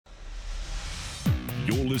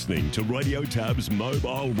You're listening to Radio Tab's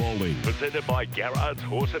Mobile Rolling, presented by Garrard's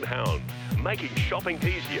Horse and Hound, making shopping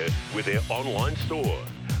easier with their online store.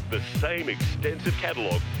 The same extensive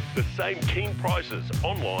catalogue, the same keen prices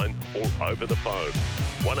online or over the phone.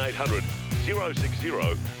 1800 060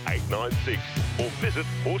 896 or visit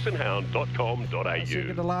horseandhound.com.au.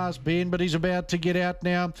 Second to last, Ben, but he's about to get out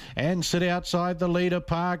now and sit outside the leader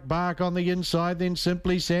park. Bark on the inside, then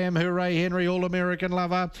Simply Sam, Hooray Henry, All-American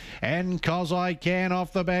Lover, and 'Cause I Can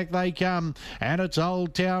off the back they come. And it's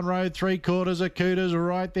Old Town Road, 3/4 of Cooters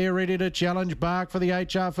right there, ready to challenge Bark for the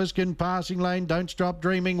HR Fiskin passing lane. Don't Stop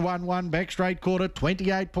Dreaming, 1-1, back straight quarter,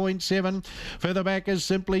 28.7. Further back is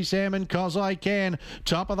Simply Sam and 'Cause I Can.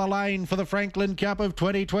 Top of the lane for the Franklin Cup of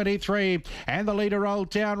 2023, and the leader Old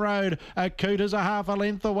Town Road. Cooters a half a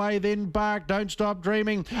length away, then Bark, Don't Stop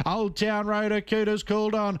Dreaming. Old Town Road, Cooters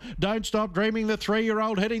called on. Don't Stop Dreaming, the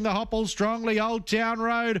 3-year-old hitting the hopple strongly. Old Town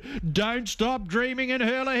Road, Don't Stop Dreaming in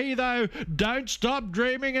Hurley though. Don't Stop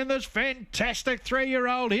Dreaming in this fantastic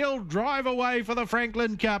 3-year-old. He'll drive away for the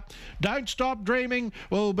Franklin Cup. Don't Stop Dreaming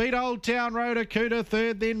will beat Old Town Road, Cooter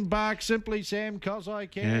third, then Bark, Simply Sam, 'Cause I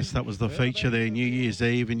Can. Yes, that was the feature there, New Year's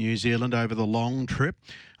Eve in New Zealand over the long trip.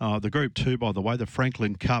 The Group 2, by the way, the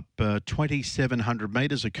Franklin Cup, 2,700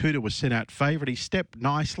 metres. Akuta was sent out favourite. He stepped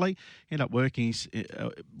nicely, ended up working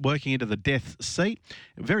into the death seat.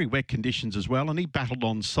 Very wet conditions as well, and he battled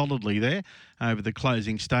on solidly there over the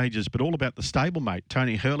closing stages. But all about the stablemate.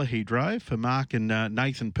 Tony Hurley, he drove for Mark and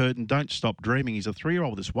Nathan Purden. Don't Stop Dreaming. He's a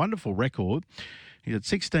 3-year-old with this wonderful record. He had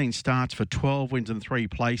 16 starts for 12 wins and 3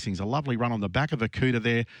 placings. A lovely run on the back of Akuta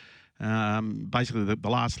there. Basically, the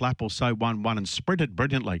last lap or so, 1-1 and sprinted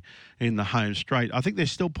brilliantly in the home straight. I think they're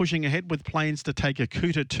still pushing ahead with plans to take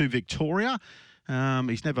Akuta to Victoria.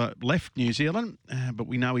 He's never left New Zealand, but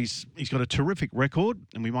we know he's got a terrific record,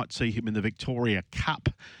 and we might see him in the Victoria Cup.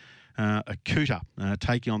 Akuta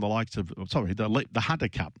taking on the likes of, the Hunter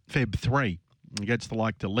Cup, Feb 3. Against the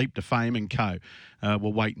like to Leap to Fame and co.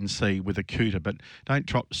 We'll wait and see with Akuta. But Don't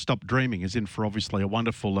Stop Dreaming is in for obviously a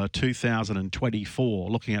wonderful 2024.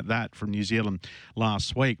 Looking at that from New Zealand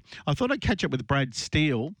last week. I thought I'd catch up with Brad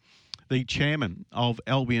Steele, the chairman of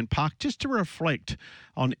Albion Park, just to reflect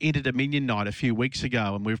on Inter-Dominion night a few weeks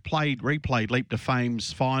ago. And we've replayed Leap to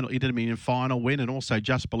Fame's final Inter-Dominion final win and also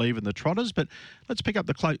Just Believe in the Trotters. But let's pick up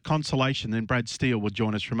the consolation. Then Brad Steele will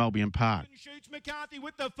join us from Albion Park. Shoots McCarthy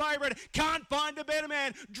with the favourite. Can't find a better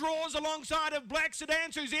man. Draws alongside of Black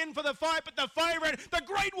Sedans, who's in for the fight. But the favourite, the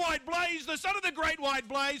Great White Blaze, the son of the Great White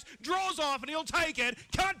Blaze, draws off and he'll take it.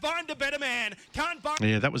 Can't find a better man.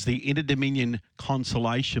 Yeah, that was the Inter-Dominion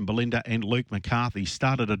consolation. Belinda and Luke McCarthy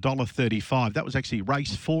started $1.35. That was actually race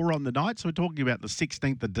 4 on the night. So we're talking about the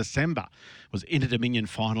 16th of December was Inter-Dominion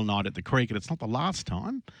final night at the Creek. And it's not the last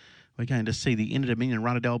time we're going to see the Inter-Dominion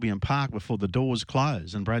run at Albion Park before the doors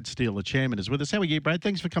close. And Brad Steele, the chairman, is with us. How are you, Brad?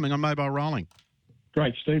 Thanks for coming on Mobile Rolling.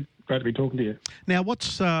 Great, Steve. Great to be talking to you. Now,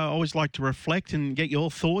 I always like to reflect and get your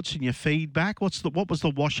thoughts and your feedback. What was the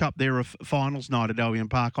wash up there of finals night at Albion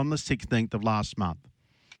Park on the 16th of last month?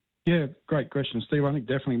 Yeah, great question, Steve. I think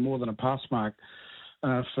definitely more than a pass mark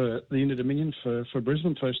for the Inter-Dominion for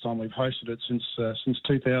Brisbane. First time we've hosted it since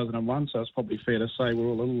 2001, so it's probably fair to say we're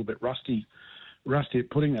all a little bit rusty at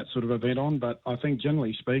putting that sort of event on. But I think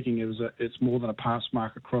generally speaking, it's more than a pass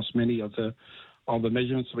mark across many of the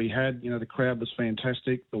measurements we had. You know, the crowd was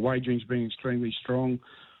fantastic. The wagering's been extremely strong.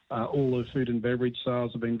 All the food and beverage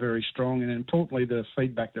sales have been very strong, and importantly, the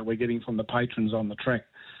feedback that we're getting from the patrons on the track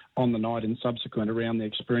on the night and subsequent around the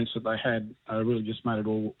experience that they had really just made it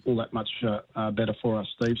all that much better for us,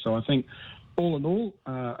 Steve. So I think all in all,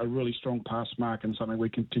 a really strong pass mark and something we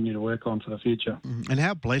continue to work on for the future. And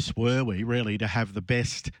how blessed were we really to have the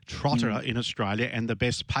best trotter in Australia and the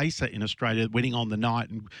best pacer in Australia winning on the night,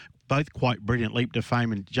 and both quite brilliant. Leap to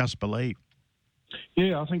Fame and Just Believe.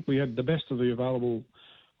 Yeah, I think we had the best of the available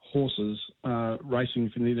horses racing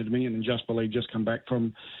for the Inter-Dominion, and Just Believe just come back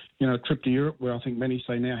from, a trip to Europe where I think many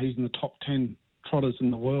say now he's in the top 10 trotters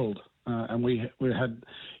in the world, and we had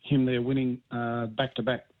him there winning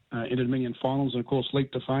back-to-back Inter-Dominion finals, and of course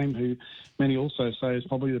Leap to Fame, who many also say is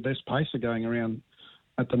probably the best pacer going around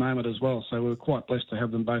at the moment as well. So we're quite blessed to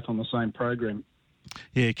have them both on the same program.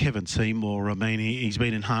 Yeah, Kevin Seymour, I mean, he's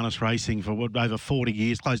been in harness racing for over 40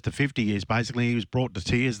 years, close to 50 years, basically. He was brought to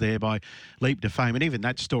tears there by Leap to Fame. And even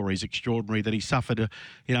that story is extraordinary, that he suffered,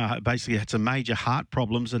 basically had some major heart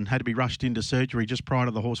problems and had to be rushed into surgery just prior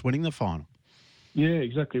to the horse winning the final. Yeah,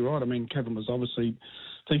 exactly right. I mean, Kevin was obviously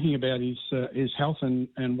thinking about his health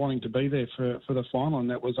and wanting to be there for the final, and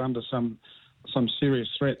that was under some serious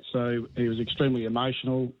threat. So he was extremely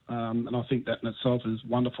emotional, and I think that in itself is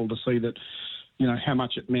wonderful to see that, how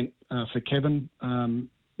much it meant for Kevin,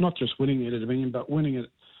 not just winning the Inter-Dominion, but winning it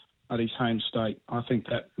at his home state. I think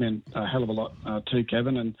that meant a hell of a lot to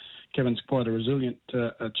Kevin, and Kevin's quite a resilient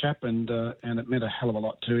chap, and it meant a hell of a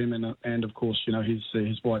lot to him, and of course,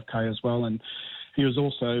 his wife Kay as well, and he was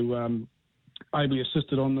also ably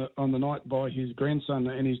assisted on the night by his grandson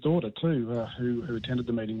and his daughter too, who attended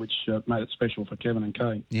the meeting, which made it special for Kevin and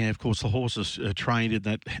Kay. Yeah, of course, the horses are trained in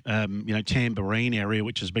that Tambourine area,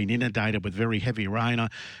 which has been inundated with very heavy rain.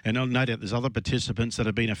 And no doubt there's other participants that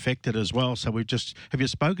have been affected as well. So have you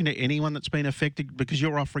spoken to anyone that's been affected? Because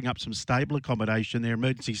you're offering up some stable accommodation there,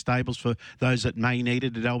 emergency stables for those that may need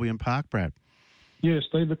it at Albion Park, Brad. Yeah,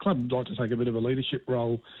 Steve, the club would like to take a bit of a leadership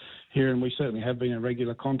role here, and we certainly have been in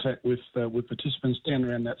regular contact with participants down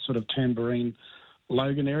around that sort of Tambourine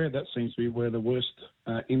Logan area. That seems to be where the worst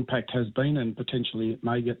impact has been, and potentially it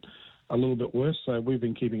may get a little bit worse. So we've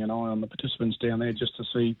been keeping an eye on the participants down there just to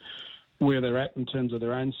see where they're at in terms of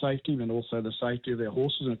their own safety and also the safety of their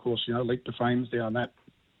horses. And of course, Leap to Fame's down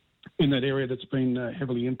in that area that's been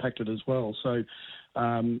heavily impacted as well. So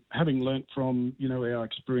having learnt from our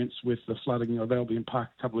experience with the flooding of Albion Park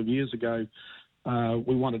a couple of years ago,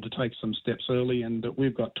 we wanted to take some steps early, and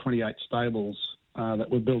we've got 28 stables that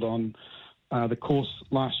were built on the course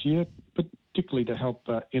last year, particularly to help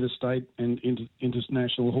interstate and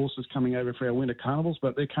international horses coming over for our winter carnivals,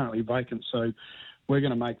 but they're currently vacant. So we're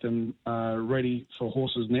going to make them ready for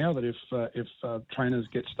horses now, that if trainers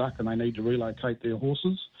get stuck and they need to relocate their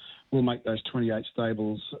horses, we'll make those 28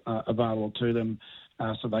 stables available to them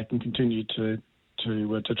so they can continue to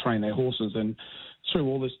train their horses. And through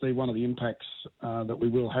all this, one of the impacts that we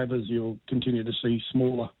will have is you'll continue to see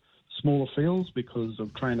smaller fields because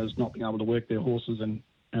of trainers not being able to work their horses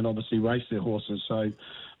and obviously race their horses. So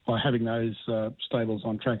by having those stables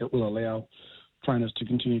on track, it will allow trainers to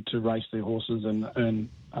continue to race their horses and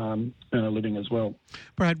earn a living as well.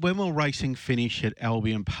 Brad, when will racing finish at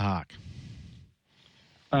Albion Park?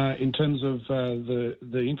 In terms of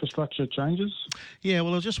the infrastructure changes? Yeah,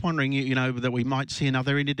 well, I was just wondering, that we might see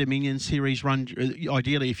another Inter-Dominion series run.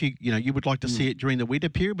 Ideally, if you would like to see it during the winter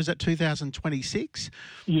period. Was that 2026?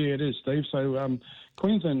 Yeah, it is, Steve. So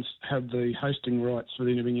Queensland have the hosting rights for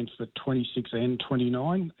the Inter-Dominion for 26 and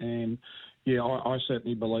 29, and I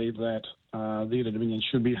certainly believe that the Inter-Dominion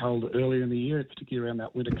should be held earlier in the year, particularly around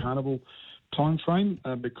that winter carnival time frame,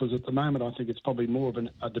 because at the moment I think it's probably more of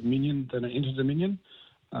a Dominion than an Inter-Dominion.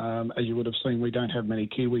 As you would have seen, we don't have many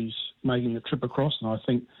Kiwis making the trip across, and I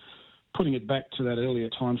think putting it back to that earlier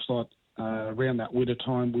time slot around that winter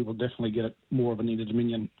time, we will definitely get more of an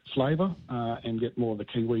Inter-Dominion flavour and get more of the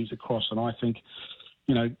Kiwis across. And I think,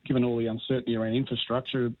 given all the uncertainty around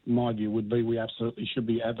infrastructure, my view would be we absolutely should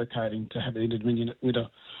be advocating to have an Inter-Dominion at winter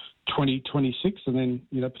 2026 and then,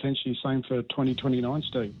 potentially same for 2029,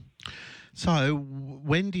 Steve. So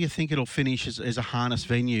when do you think it'll finish as a harness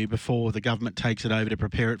venue before the government takes it over to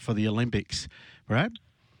prepare it for the Olympics, Brad?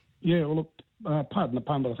 Yeah, well, look, pardon the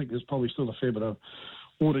pun, but I think there's probably still a fair bit of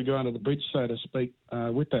water to go under the bridge, so to speak,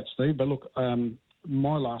 with that, Steve. But look,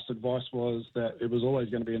 my last advice was that it was always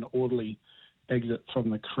going to be an orderly exit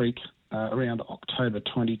from the creek around October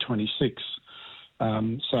 2026.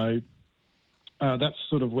 That's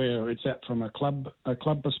sort of where it's at from a club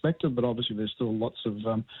perspective, but obviously there's still lots of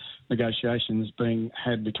negotiations being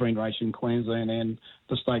had between Racing Queensland and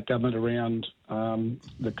the state government around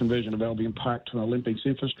the conversion of Albion Park to an Olympics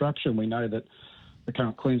infrastructure. And we know that the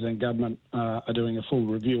current Queensland government are doing a full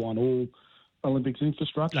review on all Olympics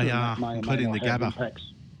infrastructure. They are, including the Gabba. Impacts.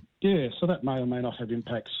 Yeah, so that may or may not have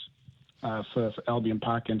impacts for Albion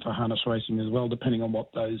Park and for harness racing as well, depending on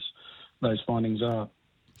what those findings are.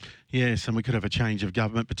 Yes, and we could have a change of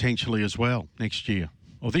government potentially as well next year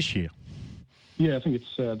or this year. Yeah, I think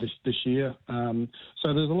it's this year.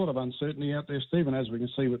 So there's a lot of uncertainty out there, Stephen, as we can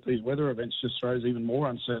see with these weather events, just throws even more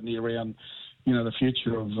uncertainty around, the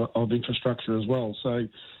future of infrastructure as well. So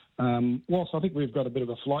whilst I think we've got a bit of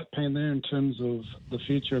a flight plan there in terms of the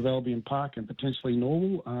future of Albion Park and potentially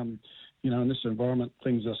Norwell, in this environment,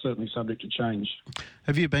 things are certainly subject to change.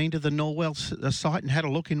 Have you been to the Norwell site and had a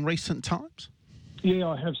look in recent times? Yeah,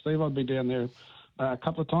 I have, Steve. I've been down there a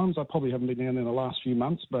couple of times. I probably haven't been down there in the last few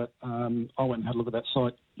months, but I went and had a look at that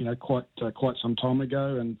site, quite some time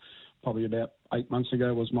ago, and probably about 8 months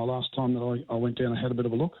ago was my last time that I went down and had a bit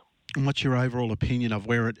of a look. And what's your overall opinion of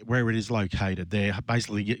where it is located there?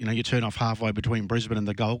 Basically, you turn off halfway between Brisbane and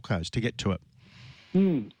the Gold Coast to get to it.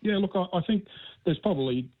 Yeah, look, I think there's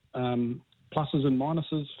probably pluses and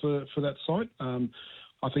minuses for that site.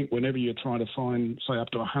 I think whenever you're trying to find, say,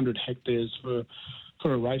 up to 100 hectares for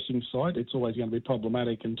a racing site, it's always going to be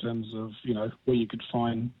problematic in terms of, where you could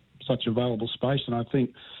find such available space. And I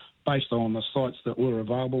think based on the sites that were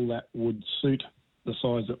available that would suit the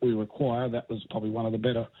size that we require, that was probably one of the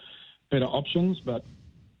better options. But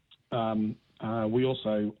we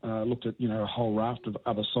also looked at a whole raft of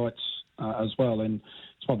other sites as well, and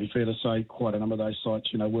it's probably fair to say quite a number of those sites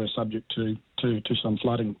were subject to some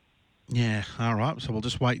flooding. Yeah, all right. So we'll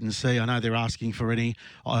just wait and see. I know they're asking for any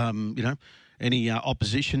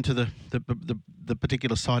opposition to the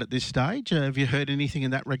particular site at this stage. Have you heard anything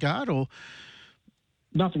in that regard, or?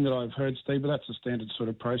 Nothing that I've heard, Steve, but that's a standard sort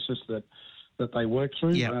of process that they work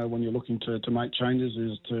through. Yep. When you're looking to make changes,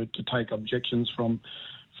 is to take objections from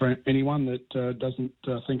anyone that doesn't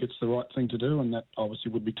think it's the right thing to do, and that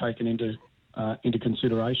obviously would be taken into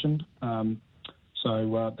consideration.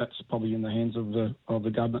 So that's probably in the hands of the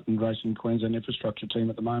government and Racing Queensland infrastructure team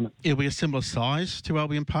at the moment. It'll be a similar size to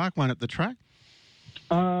Albion Park, won't it, the track?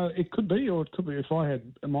 It could be, or it could be. If I had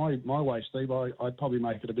my way, Steve, I'd probably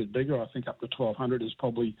make it a bit bigger. I think up to 1,200 is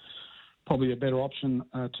probably a better option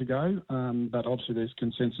to go. But obviously there's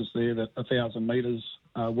consensus there that 1,000 metres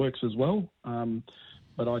works as well.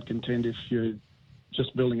 But I'd contend if you're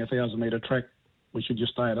just building a 1,000-metre track, we should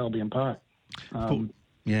just stay at Albion Park.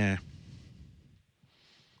 Yeah.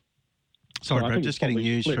 Sorry, Brad, just getting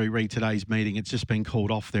news through today's meeting. It's just been called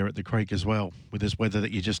off there at the creek as well with this weather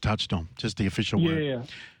that you just touched on, just the official word.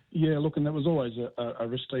 Yeah, look, and that was always a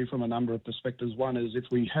risk, Steve, from a number of perspectives. One is if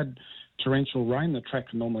we had torrential rain, the track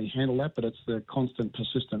can normally handle that, but it's the constant,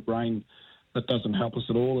 persistent rain that doesn't help us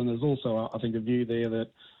at all. And there's also, I think, a view there that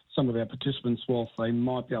some of our participants, whilst they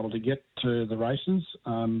might be able to get to the races,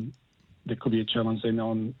 there could be a challenge then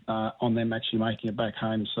on them actually making it back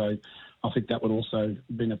home. So I think that would also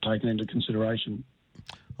been taken into consideration.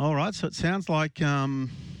 All right, so it sounds like,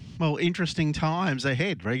 interesting times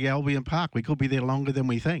ahead, Albion Park. We could be there longer than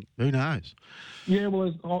we think. Who knows? Yeah,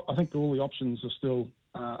 well, I think all the options are still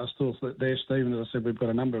there, Stephen. As I said, we've got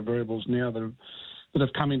a number of variables now that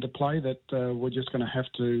have come into play that we're just going to have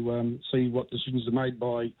to see what decisions are made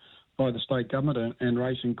by the state government and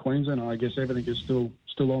Racing Queensland. I guess everything is still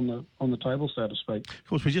on the table, so to speak. Of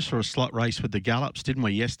course, we just saw a slot race with the Gallops, didn't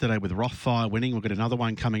we, yesterday with Rothfire winning. We've got another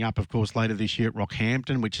one coming up, of course, later this year at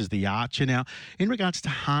Rockhampton, which is the Archer. Now, in regards to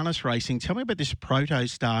harness racing, tell me about this Proto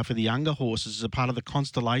Star for the younger horses as a part of the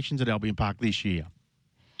Constellations at Albion Park this year.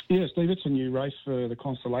 Yeah, Steve, it's a new race for the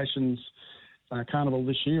Constellations Carnival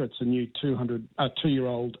this year. It's a new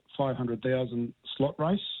 2-year-old 500,000 slot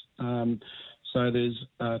race. So there's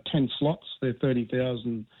 10 slots. They're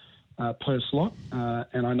 30,000 per slot,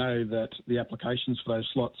 and I know that the applications for those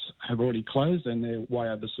slots have already closed and they're way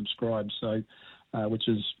oversubscribed. So, which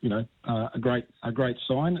is a great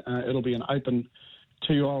sign. It'll be an open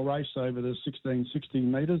 2-year-old race over the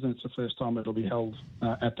 16 metres, and it's the first time it'll be held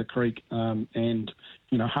at the creek. And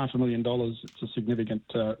 $500,000. It's a significant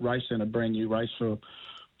race and a brand new race for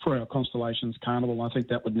our Constellations Carnival. I think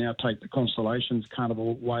that would now take the Constellations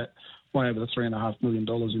Carnival way over the $3.5 million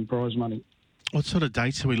in prize money. What sort of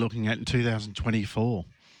dates are we looking at in 2024?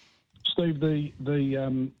 Steve, the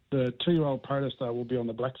 2-year-old Protostar will be on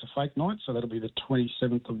the Blacks of Fake night, so that'll be the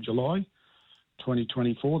 27th of July,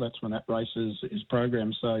 2024. That's when that race is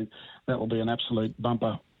programmed. So that will be an absolute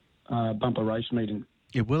bumper race meeting.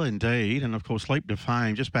 It will indeed, and of course, Leap to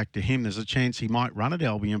Fame. Just back to him, there's a chance he might run at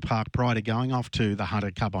Albion Park prior to going off to the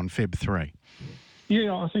Hunter Cup on Feb 3.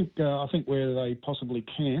 Yeah, I think where they possibly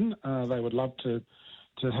can, they would love to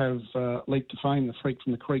have Leap to Fame, the freak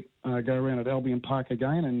from the creek, go around at Albion Park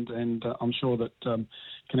again, and I'm sure that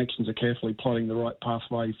Connections are carefully plotting the right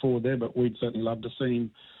pathway forward there, but we'd certainly love to see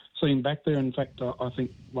him back there. In fact, I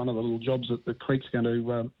think one of the little jobs that the creek's going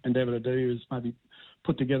to endeavour to do is maybe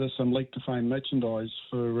put together some Leap to Fame merchandise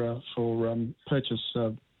for purchase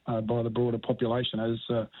by the broader population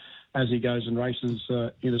as he goes and races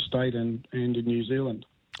interstate and in New Zealand.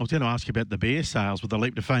 I was going to ask you about the beer sales with the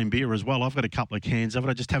Leap to Fame beer as well. I've got a couple of cans of it.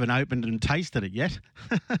 I just haven't opened and tasted it yet.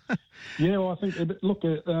 Yeah, well, I think, look,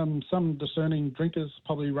 some discerning drinkers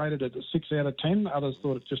probably rated it a 6 out of 10. Others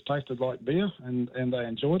thought it just tasted like beer and they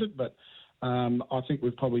enjoyed it. But I think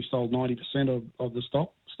we've probably sold 90% of the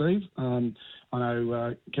stock, Steve. I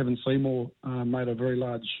know Kevin Seymour made a very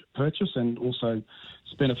large purchase and also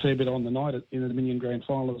spent a fair bit on the night in the Dominion Grand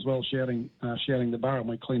Final as well, shouting the bar, and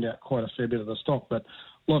we cleaned out quite a fair bit of the stock. But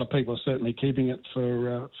a lot of people are certainly keeping it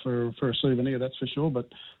for a souvenir, that's for sure. But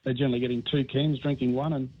they're generally getting 2 cans, drinking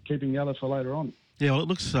one, and keeping the other for later on. Yeah, well, it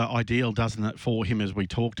looks ideal, doesn't it, for him, as we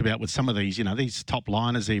talked about with some of these, these top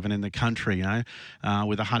liners even in the country,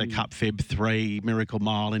 with the Hunter Cup Feb 3, Miracle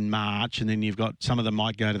Mile in March, and then you've got some of them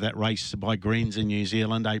might go to that race by Greens in New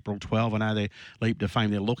Zealand, April 12. I know they're Leap to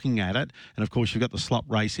Fame, they're looking at it. And, of course, you've got the slop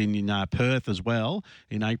race in Perth as well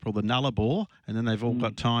in April, the Nullarbor, and then they've all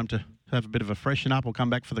got time to have a bit of a freshen up or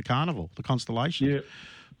come back for the Carnival, the Constellation.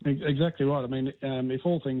 Yeah, exactly right. I mean, if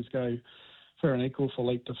all things go fair and equal for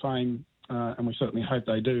Leap to Fame, and we certainly hope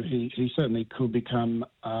they do, he certainly could become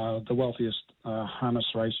the wealthiest harness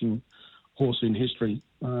racing horse in history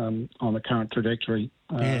on the current trajectory.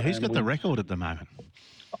 Who's got the record at the moment?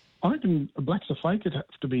 I reckon Black's a Fake would have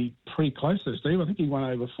to be pretty close there, Steve. I think he won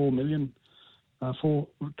over $4 million,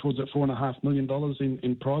 towards that $4.5 million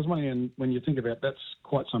in prize money. And when you think about that's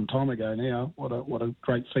quite some time ago now, what a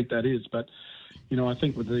great feat that is. But, I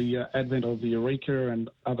think with the advent of the Eureka and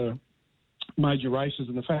other major races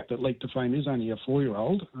and the fact that Leap to Fame is only a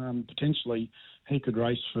 4-year-old, potentially he could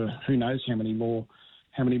race for who knows how many more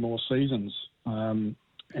seasons. So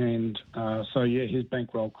his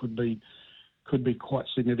bankroll could be quite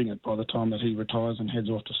significant by the time that he retires and heads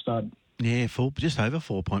off to stud. Yeah, just over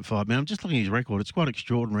 4.5 million. I'm just looking at his record. It's quite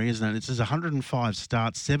extraordinary, isn't it? It says 105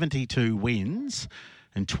 starts, 72 wins,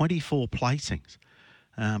 and 24 placings.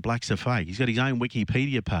 Black's a Fake. He's got his own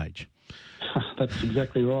Wikipedia page. That's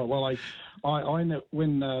exactly right. Well, I know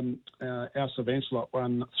when our Sylvancelot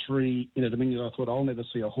won 3 in a Dominion, I thought I'll never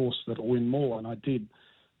see a horse that'll win more, and I did.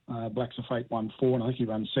 Black's a Fake won 4, and I think he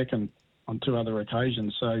won second on 2 other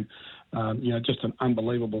occasions. So, just an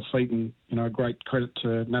unbelievable feat, and a great credit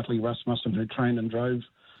to Natalie Rasmussen, who trained and drove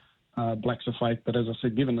Black's a Fake. But as I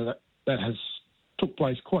said, given that has took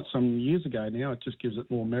place quite some years ago now, it just gives it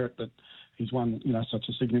more merit that he's won such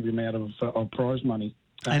a significant amount of prize money.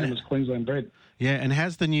 And was Queensland bred. Yeah, and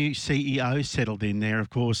has the new CEO settled in there?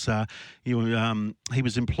 Of course, he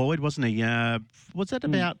was employed, wasn't he? Was that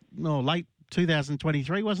about late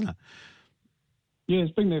 2023, wasn't it? Yeah,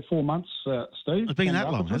 it's been there 4 months, Steve. It's been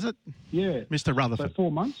that long, has it? Yeah. Mr. Rutherford. So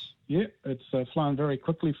 4 months, yeah. It's flown very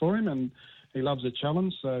quickly for him, and he loves a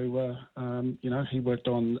challenge. So, he worked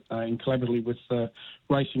on, in collaboratively with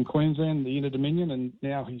Racing Queensland, the Inter-Dominion, and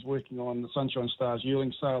now he's working on the Sunshine Stars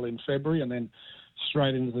Yearling Sale in February, and then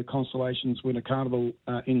straight into the Constellations Winter Carnival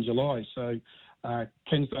in July. So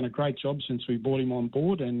Ken's done a great job since we brought him on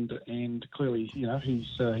board, and clearly,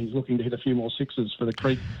 he's looking to hit a few more sixes for the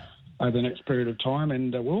Creek over the next period of time.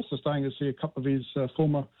 And we're also starting to see a couple of his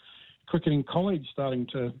former cricketing colleagues starting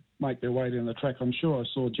to make their way down the track. I'm sure I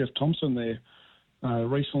saw Jeff Thompson there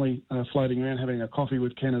recently floating around having a coffee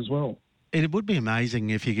with Ken as well. It would be amazing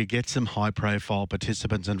if you could get some high-profile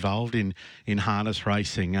participants involved in harness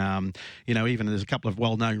racing. Even there's a couple of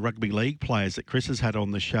well-known rugby league players that Chris has had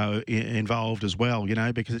on the show involved as well,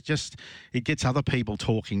 because it gets other people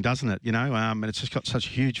talking, doesn't it? And it's just got such a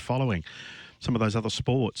huge following, some of those other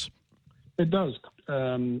sports. It does.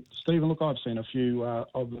 Stephen, look, I've seen a few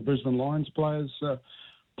of the Brisbane Lions players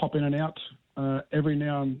pop in and out every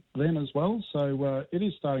now and then as well. So it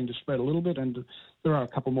is starting to spread a little bit, and there are a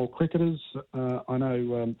couple more cricketers. I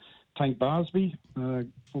know Tank Barsby,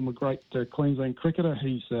 former great Queensland cricketer.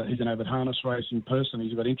 He's an avid harness racing person.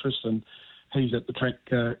 He's got interest, and he's at the track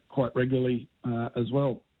quite regularly as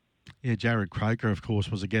well. Yeah, Jared Croker, of course,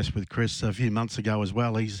 was a guest with Chris a few months ago as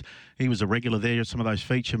well. He was a regular there at some of those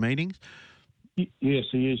feature meetings. Yes,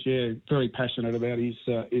 he is. Yeah, very passionate about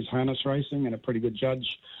his harness racing, and a pretty good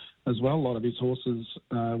judge as well. A lot of his horses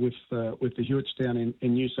with the Hewletts down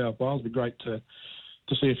in New South Wales. It'd be great to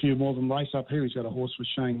see a few more of them race up here. He's got a horse with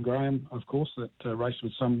Shane Graham, of course, that raced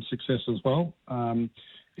with some success as well.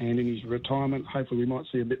 And in his retirement, hopefully we might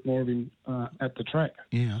see a bit more of him at the track.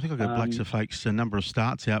 Yeah, I think I've got Black's a Fake's number of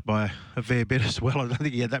starts out by a fair bit as well. I don't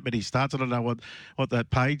think he had that many starts. I don't know what that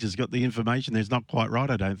page has got the information. There's not quite right,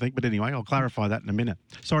 I don't think. But anyway, I'll clarify that in a minute.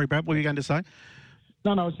 Sorry, Brad, what were you going to say?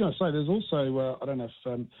 No, I was going to say there's also, I don't know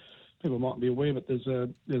if people might be aware, but there's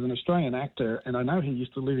an Australian actor, and I know he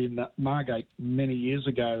used to live in Margate many years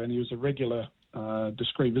ago, and he was a regular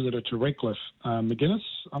discreet visitor to Redcliffe. McGuinness,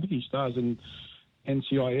 I think he stars in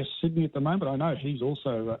NCIS Sydney at the moment. I know he's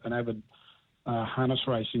also an avid harness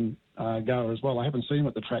racing goer as well. I haven't seen him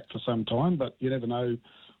at the track for some time, but you never know.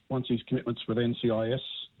 Once his commitments with NCIS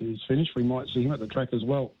is finished, we might see him at the track as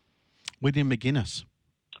well. William McGuinness.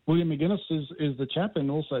 William McGuinness is the chap,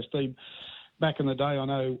 and also Steve. Back in the day, I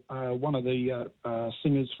know one of the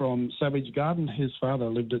singers from Savage Garden, his father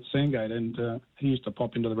lived at Sandgate, and he used to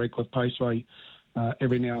pop into the Redcliffe Paceway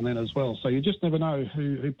every now and then as well. So you just never know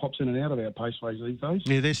who pops in and out of our paceways these days.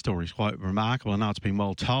 Yeah, their story's quite remarkable. I know it's been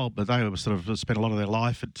well told, but they were sort of spent a lot of their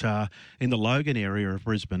life at in the Logan area of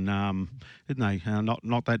Brisbane, didn't they?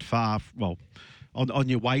 Not that far. Well, on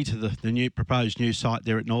your way to the new proposed new site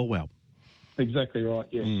there at Norwell. Exactly right.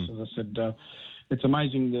 Yes, as I said, it's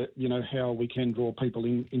amazing that how we can draw people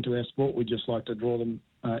into our sport. We just like to draw them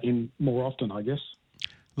in more often, I guess.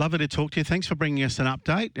 Lovely to talk to you. Thanks for bringing us an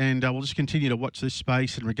update, and we'll just continue to watch this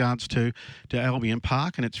space in regards to Albion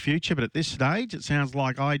Park and its future. But at this stage, it sounds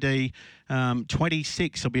like ID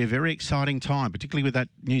 26 will be a very exciting time, particularly with that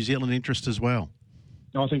New Zealand interest as well.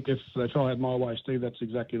 I think if I had my way, Steve, that's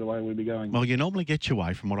exactly the way we'd be going. Well, you normally get your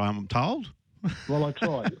way, from what I'm told. Well, I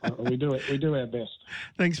try. We do it. We do our best.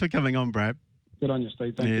 Thanks for coming on, Brad. Good on you,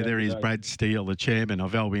 Steve. Thank you. Yeah, there is Brad Steele, the chairman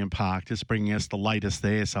of Albion Park, just bringing us the latest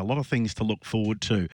there. So a lot of things to look forward to.